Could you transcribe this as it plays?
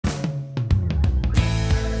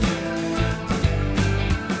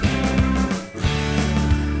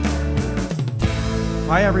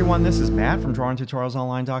Hi everyone, this is Matt from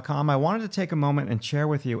DrawingTutorialsOnline.com. I wanted to take a moment and share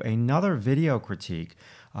with you another video critique.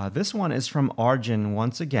 This one is from Arjun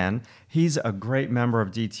once again. He's a great member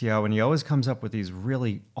of DTO and he always comes up with these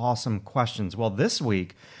really awesome questions. Well, this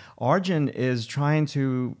week, Arjun is trying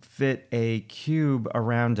to fit a cube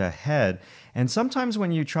around a head, and sometimes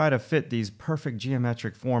when you try to fit these perfect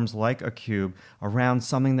geometric forms like a cube around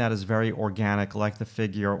something that is very organic like the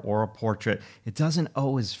figure or a portrait, it doesn't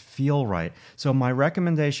always feel right. So my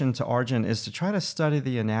recommendation to Arjun is to try to study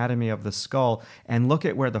the anatomy of the skull and look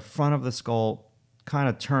at where the front of the skull kind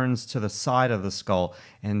of turns to the side of the skull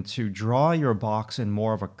and to draw your box in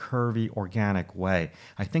more of a curvy, organic way.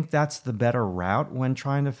 I think that's the better route when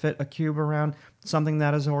trying to fit a cube around something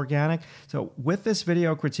that is organic. So with this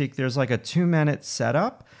video critique, there's like a 2-minute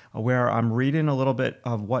setup where I'm reading a little bit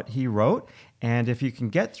of what he wrote. And if you can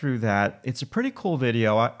get through that, it's a pretty cool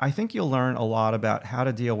video. I think you'll learn a lot about how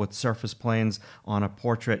to deal with surface planes on a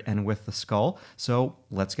portrait and with the skull. So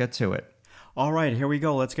let's get to it. All right, here we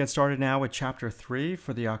go. Let's get started now with Chapter 3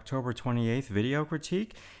 for the October 28th video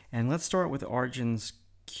critique. And let's start with Arjun's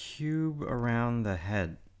cube around the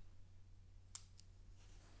head.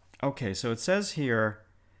 Okay, so it says here,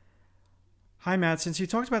 "Hi Matt, since you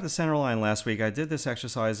talked about the center line last week, I did this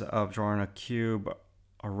exercise of drawing a cube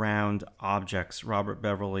around objects. Robert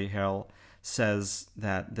Beverly Hale says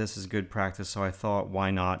that this is good practice, so I thought,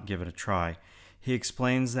 why not give it a try?" He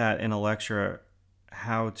explains that in a lecture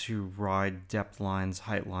how to ride depth lines,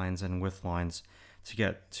 height lines, and width lines to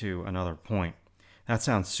get to another point. That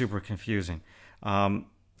sounds super confusing.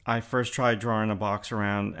 I first tried drawing a box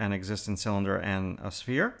around an existing cylinder and a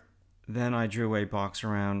sphere. Then I drew a box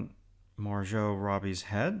around Margot Robbie's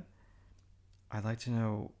head. I'd like to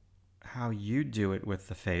know how you do it with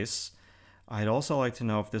the face. I'd also like to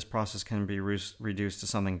know if this process can be reduced to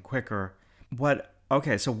something quicker.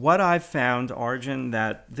 Okay, so what I've found, Arjun,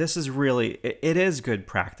 that this is really, it is good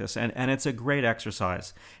practice and it's a great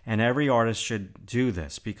exercise. And every artist should do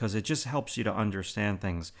this because it just helps you to understand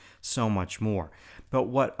things so much more. But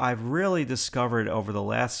what I've really discovered over the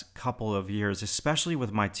last couple of years, especially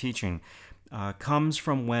with my teaching, comes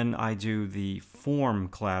from when I do the form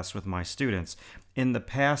class with my students. In the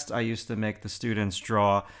past, I used to make the students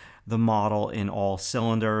draw the model in all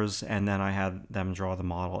cylinders, and then I had them draw the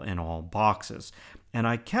model in all boxes. And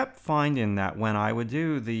I kept finding that when I would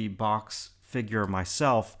do the box figure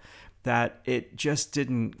myself, that it just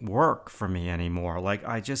didn't work for me anymore. Like,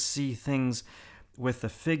 I just see things with the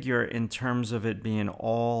figure in terms of it being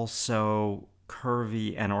all so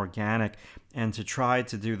curvy and organic, and to try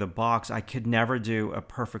to do the box, I could never do a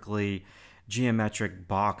perfectly geometric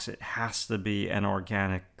box. It has to be an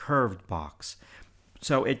organic curved box.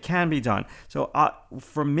 So it can be done. So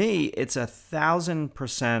for me, it's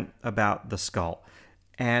 1,000% about the skull.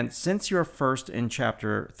 And since you're first in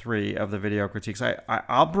Chapter 3 of the video critiques,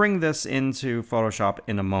 I'll bring this into Photoshop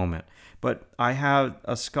in a moment. But I have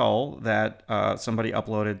a skull that somebody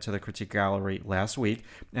uploaded to the critique gallery last week,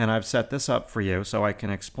 and I've set this up for you so I can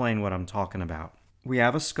explain what I'm talking about. We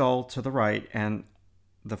have a skull to the right, and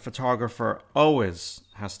the photographer always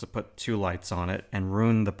has to put 2 lights on it and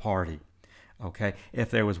ruin the party. Okay,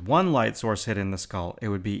 if there was 1 light source hitting the skull, it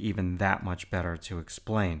would be even that much better to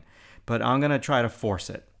explain. But I'm going to try to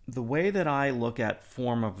force it. The way that I look at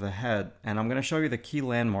form of the head, and I'm going to show you the key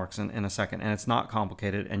landmarks in a second, and it's not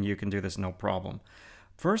complicated, and you can do this no problem.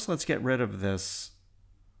 First, let's get rid of this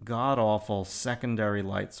god-awful secondary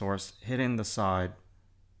light source hitting the side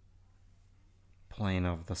plane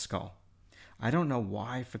of the skull. I don't know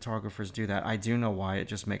why photographers do that. I do know why. It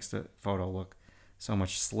just makes the photo look so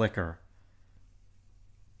much slicker.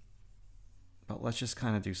 But let's just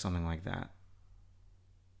kind of do something like that.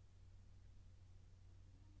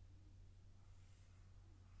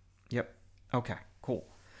 Yep. Okay, cool.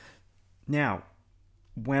 Now,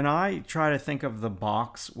 when I try to think of the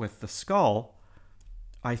box with the skull,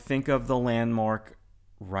 I think of the landmark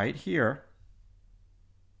right here.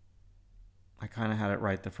 I kind of had it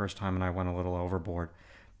right the first time and I went a little overboard.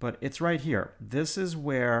 But it's right here. This is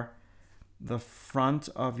where the front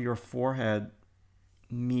of your forehead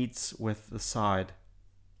meets with the side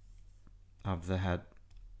of the head.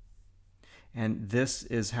 And this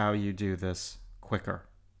is how you do this quicker.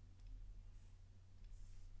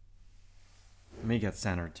 Let me get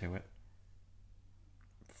centered to it.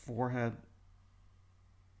 Forehead.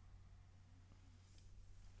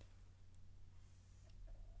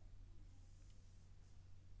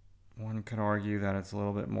 One could argue that it's a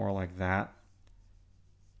little bit more like that.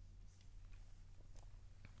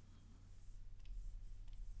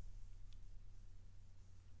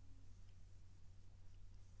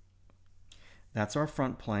 That's our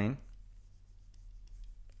front plane.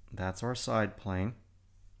 That's our side plane.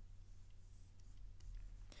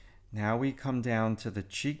 Now we come down to the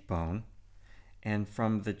cheekbone, and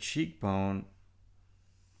from the cheekbone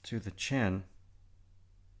to the chin,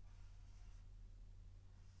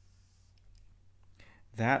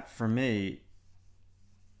 that for me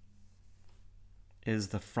is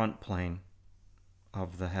the front plane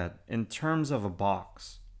of the head in terms of a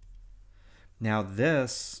box. Now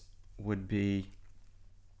this would be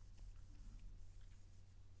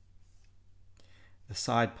the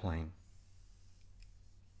side plane.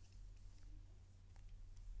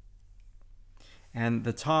 And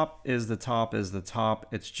the top is the top is the top.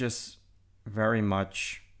 It's just very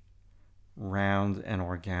much round and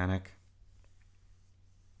organic.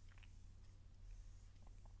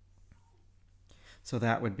 So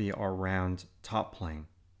that would be our round top plane,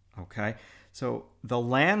 okay? So the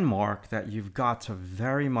landmark that you've got to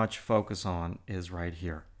very much focus on is right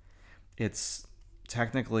here. It's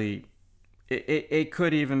technically, it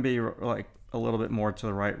could even be like a little bit more to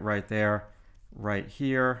the right there, right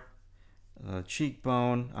here, the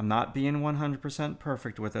cheekbone. I'm not being 100%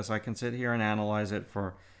 perfect with this. I can sit here and analyze it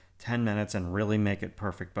for 10 minutes and really make it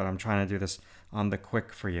perfect, but I'm trying to do this on the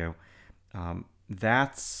quick for you.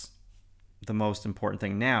 That's the most important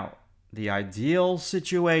thing. Now, the ideal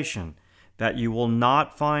situation that you will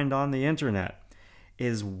not find on the internet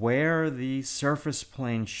is where the surface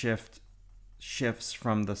plane shifts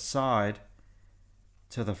from the side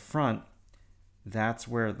to the front. That's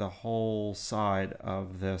where the whole side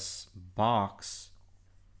of this box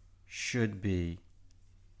should be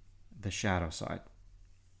the shadow side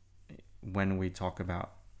when we talk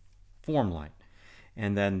about form light.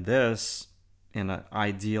 And then this, in an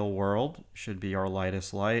ideal world, should be our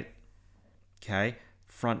lightest light. Okay,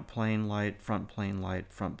 front plane light, front plane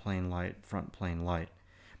light, front plane light, front plane light,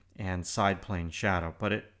 and side plane shadow.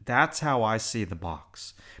 But that's how I see the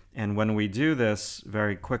box. And when we do this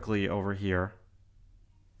very quickly over here,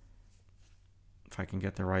 if I can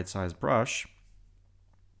get the right size brush.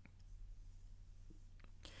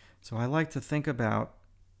 So I like to think about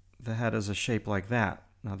the head as a shape like that.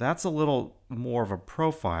 Now that's a little more of a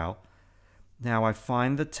profile. Now I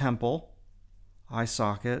find the temple, eye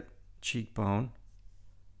socket, cheekbone.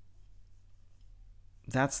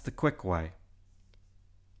 That's the quick way.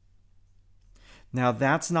 Now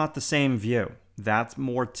that's not the same view. That's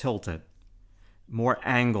more tilted, more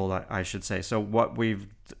angled, I should say. So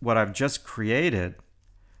what I've just created,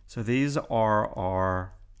 so these are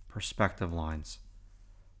our perspective lines.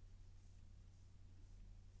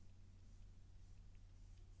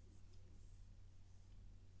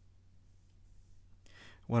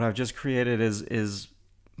 What I've just created is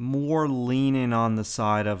more leaning on the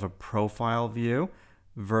side of a profile view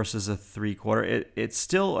versus a 3/4. It's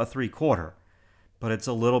still a 3/4, but it's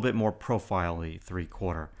a little bit more profile-y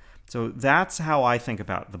 3/4. So that's how I think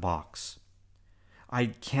about the box. I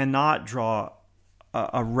cannot draw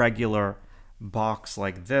a regular box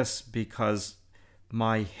like this because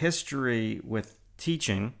my history with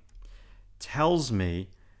teaching tells me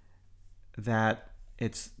that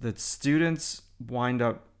it's that students wind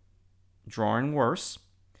up drawing worse,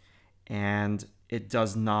 and it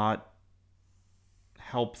does not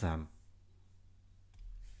help them.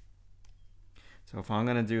 So if I'm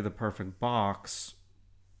going to do the perfect box,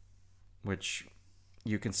 which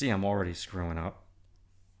you can see I'm already screwing up,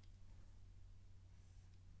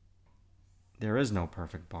 there is no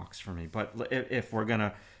perfect box for me. But if we're going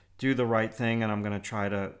to do the right thing and I'm going to try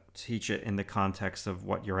to teach it in the context of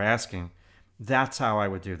what you're asking, that's how I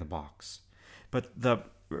would do the box. But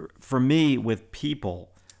for me, with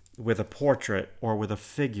people, with a portrait or with a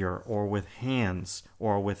figure or with hands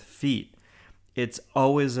or with feet, it's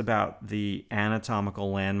always about the anatomical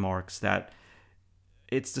landmarks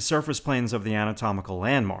it's the surface planes of the anatomical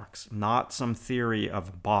landmarks, not some theory of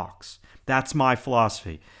a box. That's my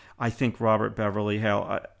philosophy. I think Robert Beverly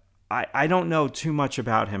Hale, I don't know too much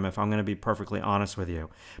about him, if I'm going to be perfectly honest with you.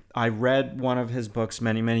 I read one of his books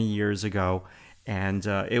many, many years ago, and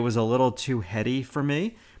it was a little too heady for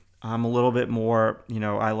me. I'm a little bit more,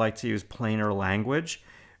 I like to use plainer language,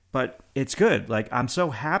 but it's good. Like, I'm so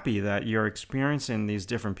happy that you're experiencing these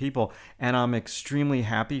different people, and I'm extremely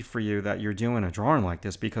happy for you that you're doing a drawing like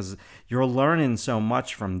this because you're learning so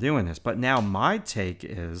much from doing this. But now my take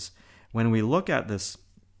is, when we look at this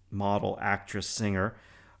model, actress, singer,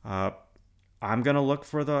 I'm going to look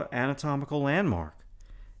for the anatomical landmark.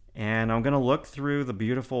 And I'm going to look through the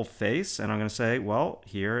beautiful face, and I'm going to say, well,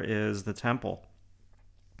 here is the temple.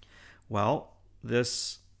 Well,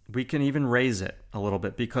 we can even raise it a little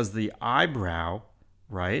bit because the eyebrow,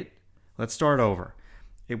 right? Let's start over.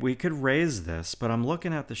 We could raise this, but I'm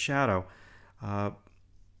looking at the shadow.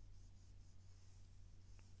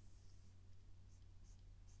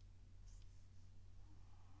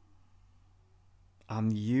 I'm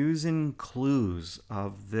using clues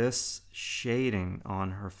of this shading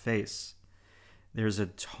on her face. There's a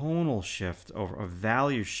tonal shift, over a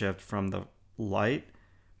value shift from the light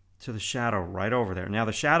to the shadow right over there. Now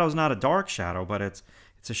the shadow is not a dark shadow, but it's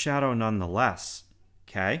a shadow nonetheless.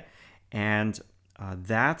 Okay, and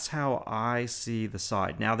that's how I see the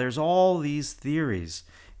side. Now there's all these theories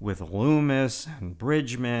with Loomis and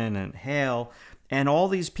Bridgman and Hale, and all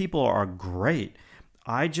these people are great.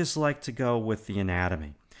 I just like to go with the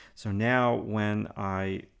anatomy. So now when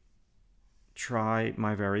I try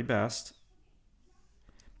my very best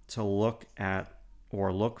to look at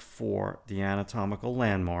or look for the anatomical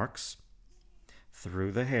landmarks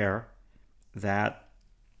through the hair, that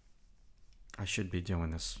I should be doing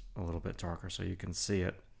this a little bit darker so you can see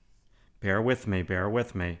it. Bear with me, bear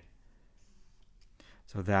with me.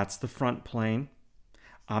 So that's the front plane.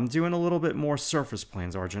 I'm doing a little bit more surface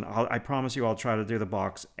planes, Arjun. I promise you I'll try to do the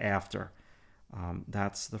box after.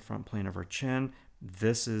 That's the front plane of her chin.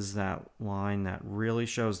 This is that line that really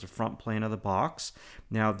shows the front plane of the box.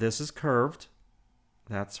 Now this is curved.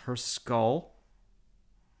 That's her skull.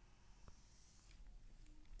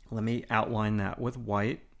 Let me outline that with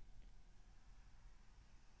white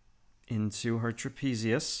into her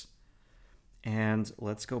trapezius. And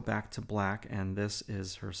let's go back to black, and this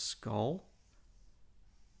is her skull.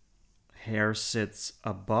 Hair sits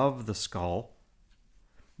above the skull.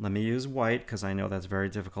 Let me use white because I know that's very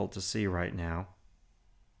difficult to see right now.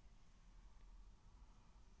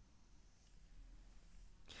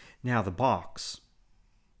 Now the box.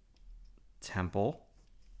 Temple.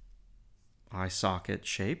 Eye socket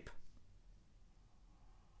shape.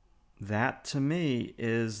 That to me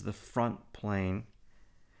is the front plane.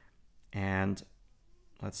 And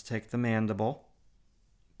let's take the mandible,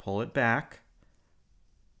 pull it back.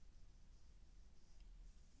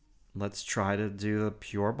 Let's try to do the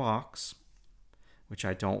pure box, which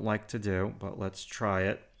I don't like to do, but let's try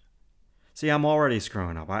it. See, I'm already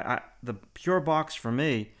screwing up. The pure box for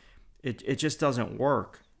me, it just doesn't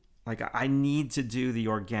work. Like, I need to do the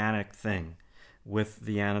organic thing with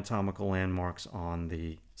the anatomical landmarks on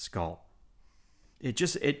the skull.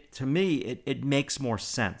 To me, it makes more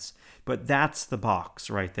sense. But that's the box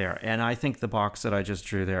right there. And I think the box that I just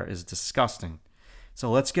drew there is disgusting. So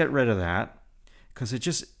let's get rid of that, because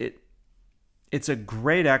it's a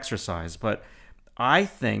great exercise. But I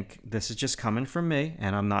think this is just coming from me,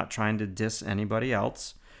 and I'm not trying to diss anybody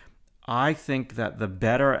else. I think that the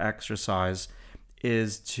better exercise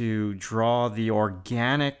is to draw the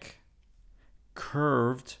organic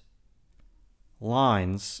curved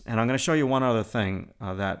lines. And I'm going to show you one other thing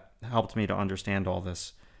that helped me to understand all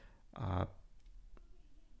this.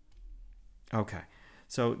 Okay,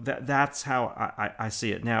 so that's how I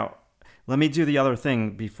see it. Now, let me do the other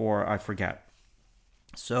thing before I forget.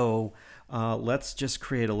 So let's just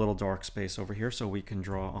create a little dark space over here so we can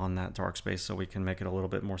draw on that dark space so we can make it a little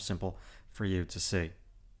bit more simple for you to see.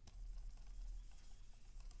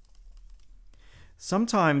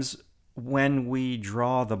 Sometimes when we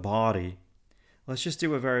draw the body, let's just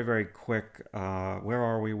do a very, very quick, where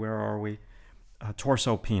are we?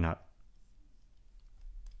 Torso peanut.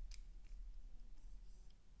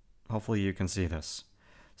 Hopefully you can see this.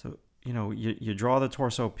 So, you draw the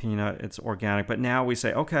torso peanut, it's organic, but now we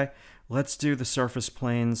say, okay, let's do the surface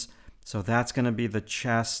planes. So that's going to be the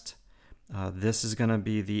chest. This is going to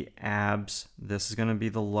be the abs. This is going to be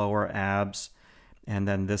the lower abs. And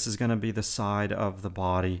then this is going to be the side of the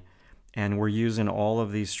body. And we're using all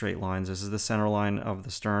of these straight lines. This is the center line of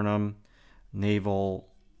the sternum, navel,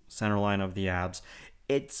 center line of the abs.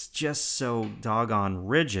 It's just so doggone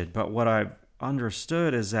rigid. But what I've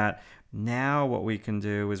understood is that now what we can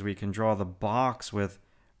do is we can draw the box with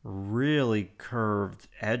really curved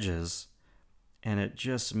edges, and it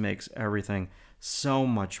just makes everything so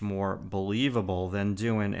much more believable than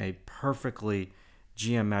doing a perfectly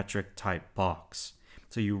geometric type box.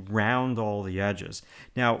 So you round all the edges.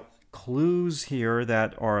 Now, clues here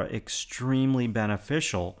that are extremely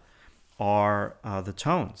beneficial are the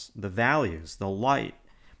tones, the values, the light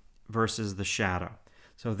versus the shadow.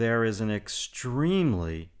 So there is an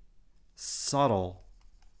extremely subtle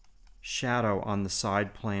shadow on the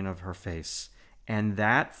side plane of her face. And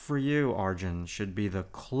that for you, Arjun, should be the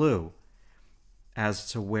clue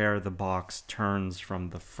as to where the box turns from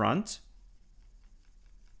the front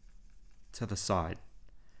to the side.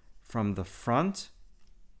 From the front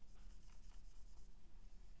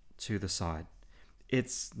to the side.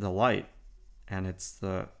 It's the light and it's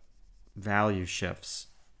the value shifts.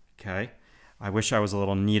 Okay? I wish I was a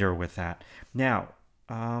little neater with that. Now,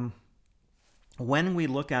 when we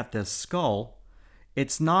look at this skull,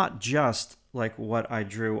 it's not just like what I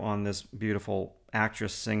drew on this beautiful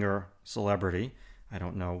actress, singer, celebrity. I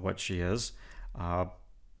don't know what she is,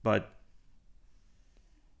 but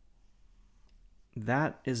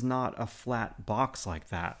that is not a flat box like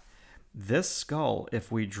that. This skull,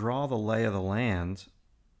 if we draw the lay of the land,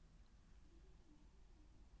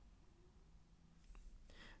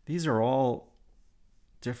 these are all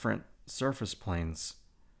different surface planes.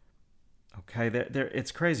 Okay,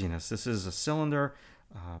 it's craziness. This is a cylinder.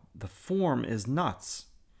 The form is nuts.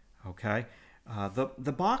 Okay,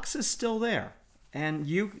 the box is still there, and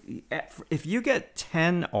if you get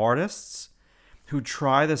 10 artists who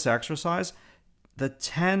try this exercise, the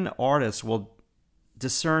 10 artists will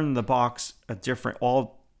discern the box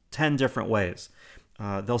all 10 different ways.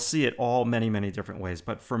 They'll see it all many different ways.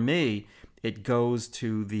 But for me, it goes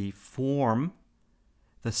to the form,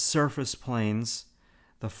 the surface planes,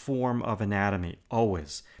 the form of anatomy,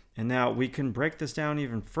 always. And now we can break this down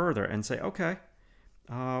even further and say, okay,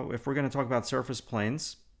 if we're going to talk about surface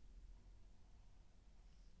planes,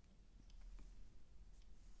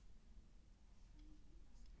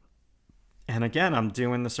 and again, I'm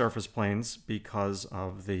doing the surface planes because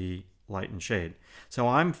of the light and shade. So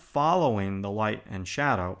I'm following the light and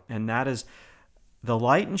shadow, and that is the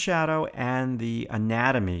light and shadow, and the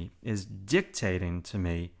anatomy is dictating to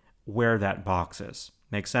me where that box is.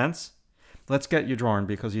 Make sense? Let's get you drawing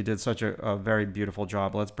because you did such a very beautiful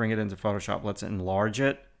job. Let's bring it into Photoshop. Let's enlarge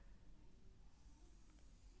it.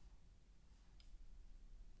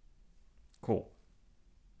 Cool.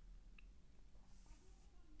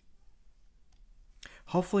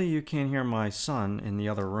 Hopefully you can hear my son in the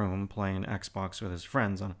other room playing Xbox with his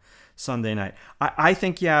friends on a Sunday night. I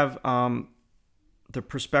think you have the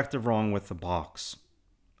perspective wrong with the box.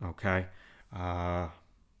 Okay?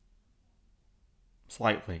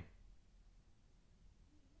 Slightly.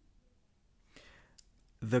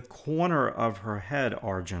 The corner of her head,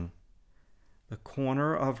 Arjun. The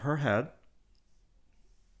corner of her head.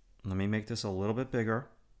 Let me make this a little bit bigger.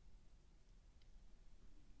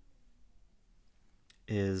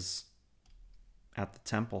 Is at the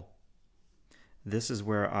temple. This is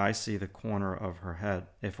where I see the corner of her head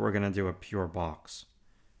if we're going to do a pure box.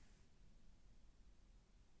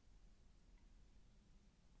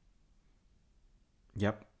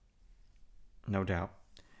 Yep, no doubt.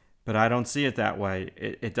 But I don't see it that way.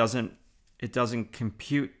 It doesn't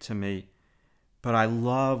compute to me. But I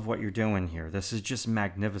love what you're doing here. This is just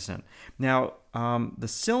magnificent. Now, the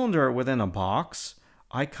cylinder within a box,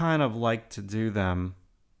 I kind of like to do them.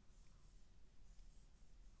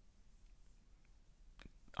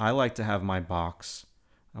 I like to have my box.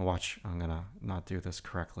 Now watch, I'm going to not do this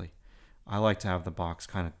correctly. I like to have the box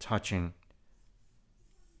kind of touching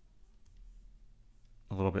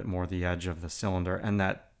a little bit more the edge of the cylinder. And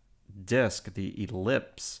that disc, the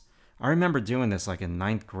ellipse, I remember doing this like in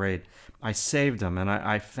 9th grade. I saved them and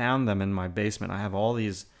I found them in my basement. I have all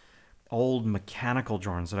these old mechanical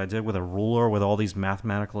drawings that I did with a ruler with all these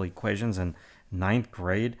mathematical equations in 9th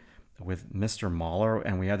grade with Mr. Mahler,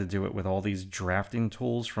 and we had to do it with all these drafting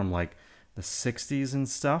tools from like the 60s and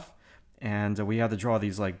stuff. And we had to draw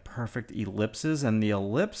these like perfect ellipses, and the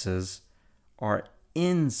ellipses are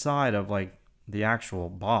inside of like the actual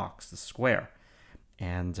box, the square.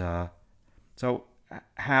 And so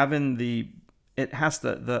having the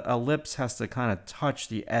ellipse has to kind of touch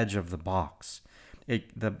the edge of the box.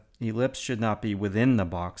 The ellipse should not be within the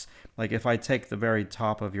box. Like if I take the very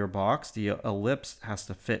top of your box, the ellipse has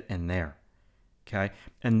to fit in there. Okay,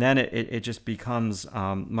 and then it just becomes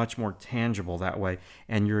much more tangible that way,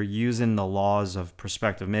 and you're using the laws of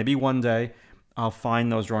perspective. Maybe one day I'll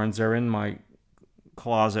find those drawings. They're in my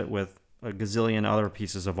closet with a gazillion other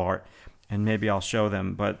pieces of art, and maybe I'll show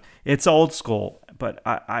them. But it's old school, but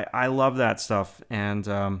I love that stuff, and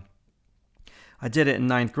I did it in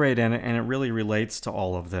 9th grade, and it really relates to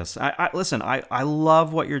all of this. Listen, I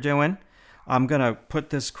love what you're doing. I'm going to put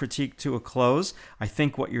this critique to a close. I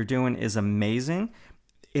think what you're doing is amazing.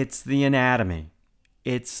 It's the anatomy.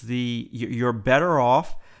 You're better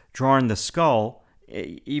off drawing the skull.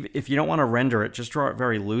 If you don't want to render it, just draw it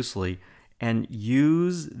very loosely and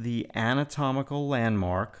use the anatomical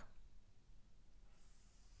landmark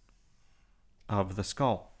of the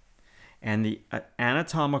skull. And the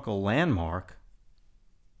anatomical landmark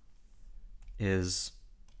is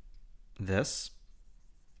this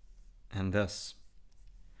and this.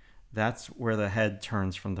 That's where the head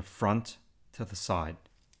turns from the front to the side.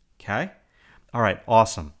 Okay? All right,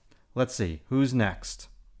 awesome. Let's see, who's next?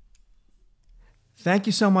 Thank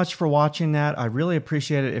you so much for watching that. I really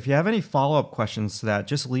appreciate it. If you have any follow-up questions to that,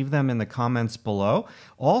 just leave them in the comments below.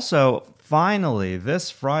 Also, finally,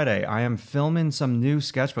 this Friday, I am filming some new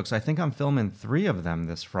sketchbooks. I think I'm filming 3 of them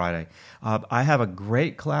this Friday. I have a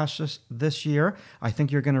great class this year. I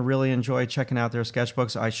think you're going to really enjoy checking out their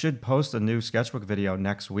sketchbooks. I should post a new sketchbook video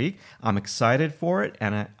next week. I'm excited for it,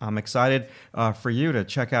 and I'm excited for you to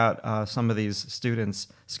check out some of these students'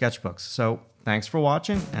 sketchbooks. So thanks for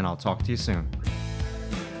watching, and I'll talk to you soon.